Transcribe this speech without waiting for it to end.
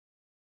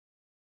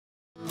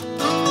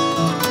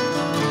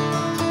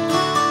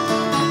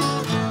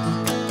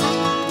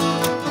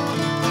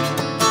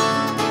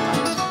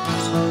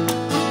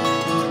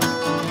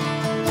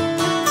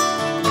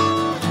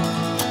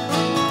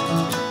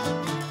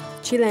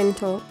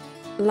Cilento,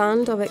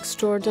 land of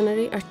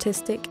extraordinary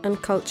artistic and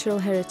cultural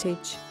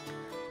heritage.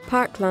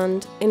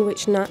 Parkland in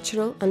which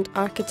natural and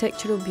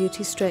architectural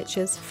beauty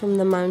stretches from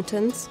the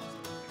mountains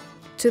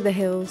to the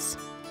hills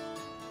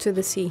to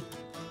the sea.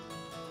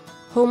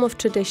 Home of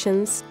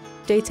traditions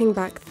dating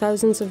back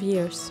thousands of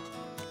years,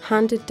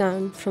 handed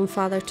down from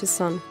father to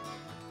son.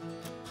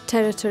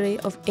 Territory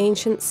of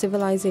ancient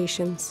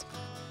civilizations.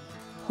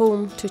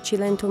 Home to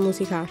Cilento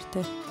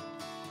MusicArte.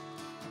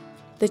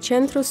 The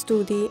Centro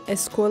Studi e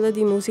Scuola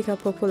di Musica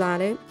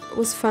Popolare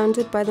was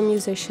founded by the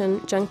musician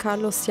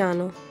Giancarlo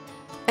Siano,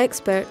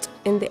 expert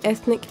in the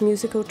ethnic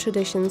musical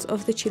traditions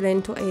of the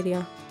Cilento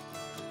area.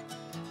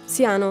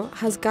 Siano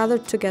has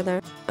gathered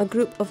together a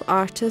group of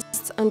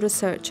artists and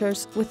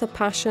researchers with a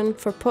passion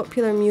for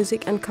popular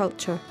music and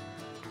culture,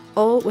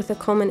 all with a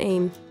common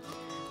aim: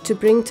 to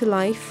bring to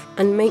life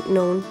and make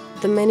known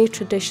the many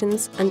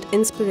traditions and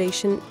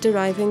inspiration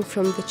deriving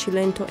from the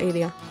Cilento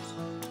area.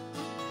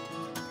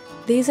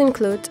 These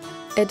include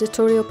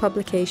editorial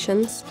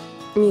publications,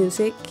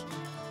 music,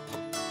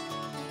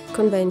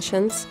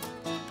 conventions,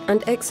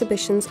 and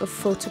exhibitions of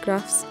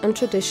photographs and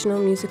traditional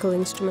musical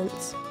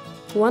instruments.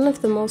 One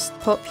of the most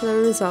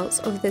popular results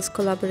of this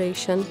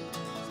collaboration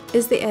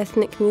is the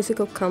ethnic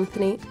musical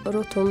company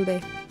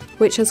Rotumbe,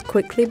 which has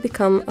quickly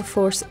become a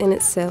force in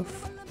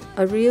itself,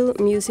 a real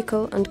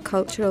musical and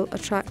cultural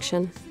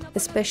attraction,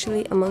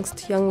 especially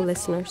amongst young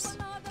listeners.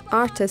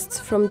 Artists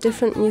from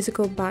different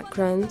musical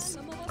backgrounds,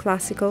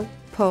 classical,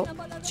 pop,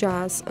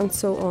 jazz, and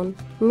so on,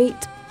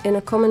 meet in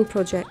a common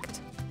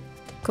project,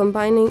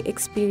 combining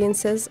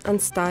experiences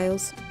and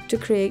styles to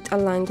create a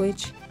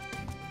language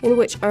in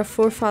which our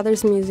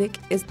forefathers' music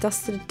is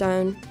dusted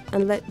down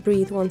and let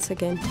breathe once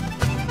again.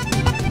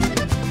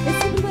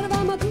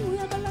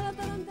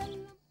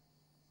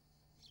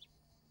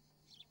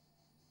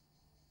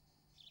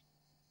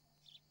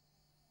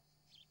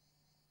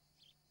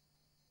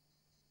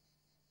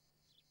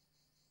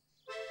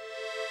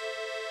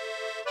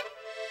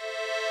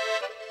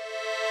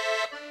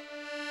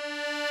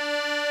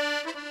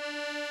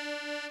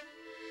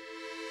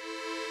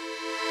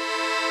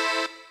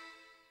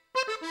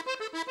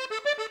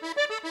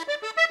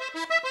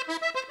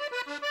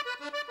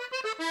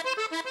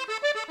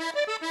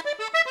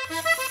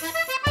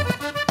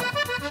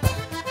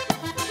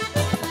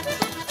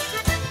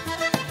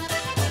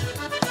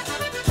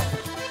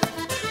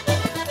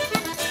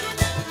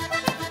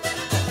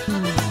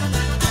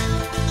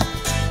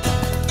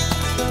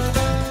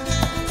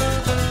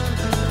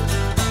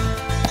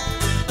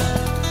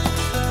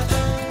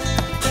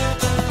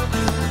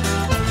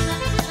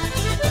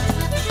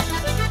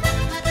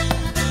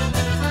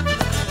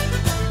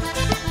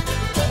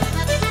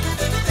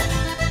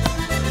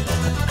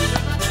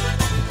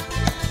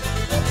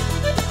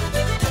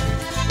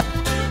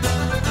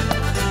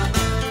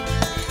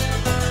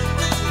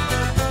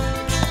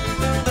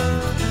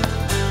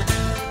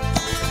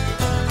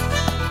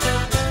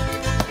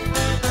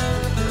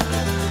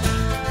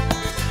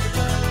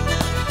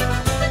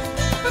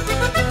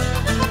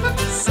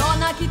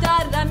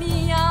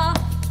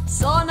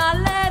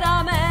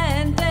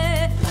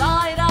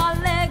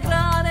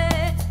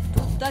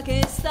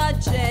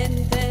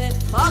 Gente,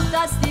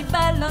 porta sti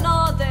belle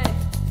note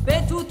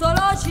per tutto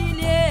lo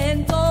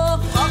Cilento,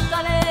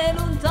 portale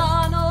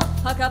lontano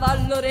a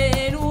cavallo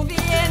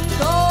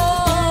renuviento.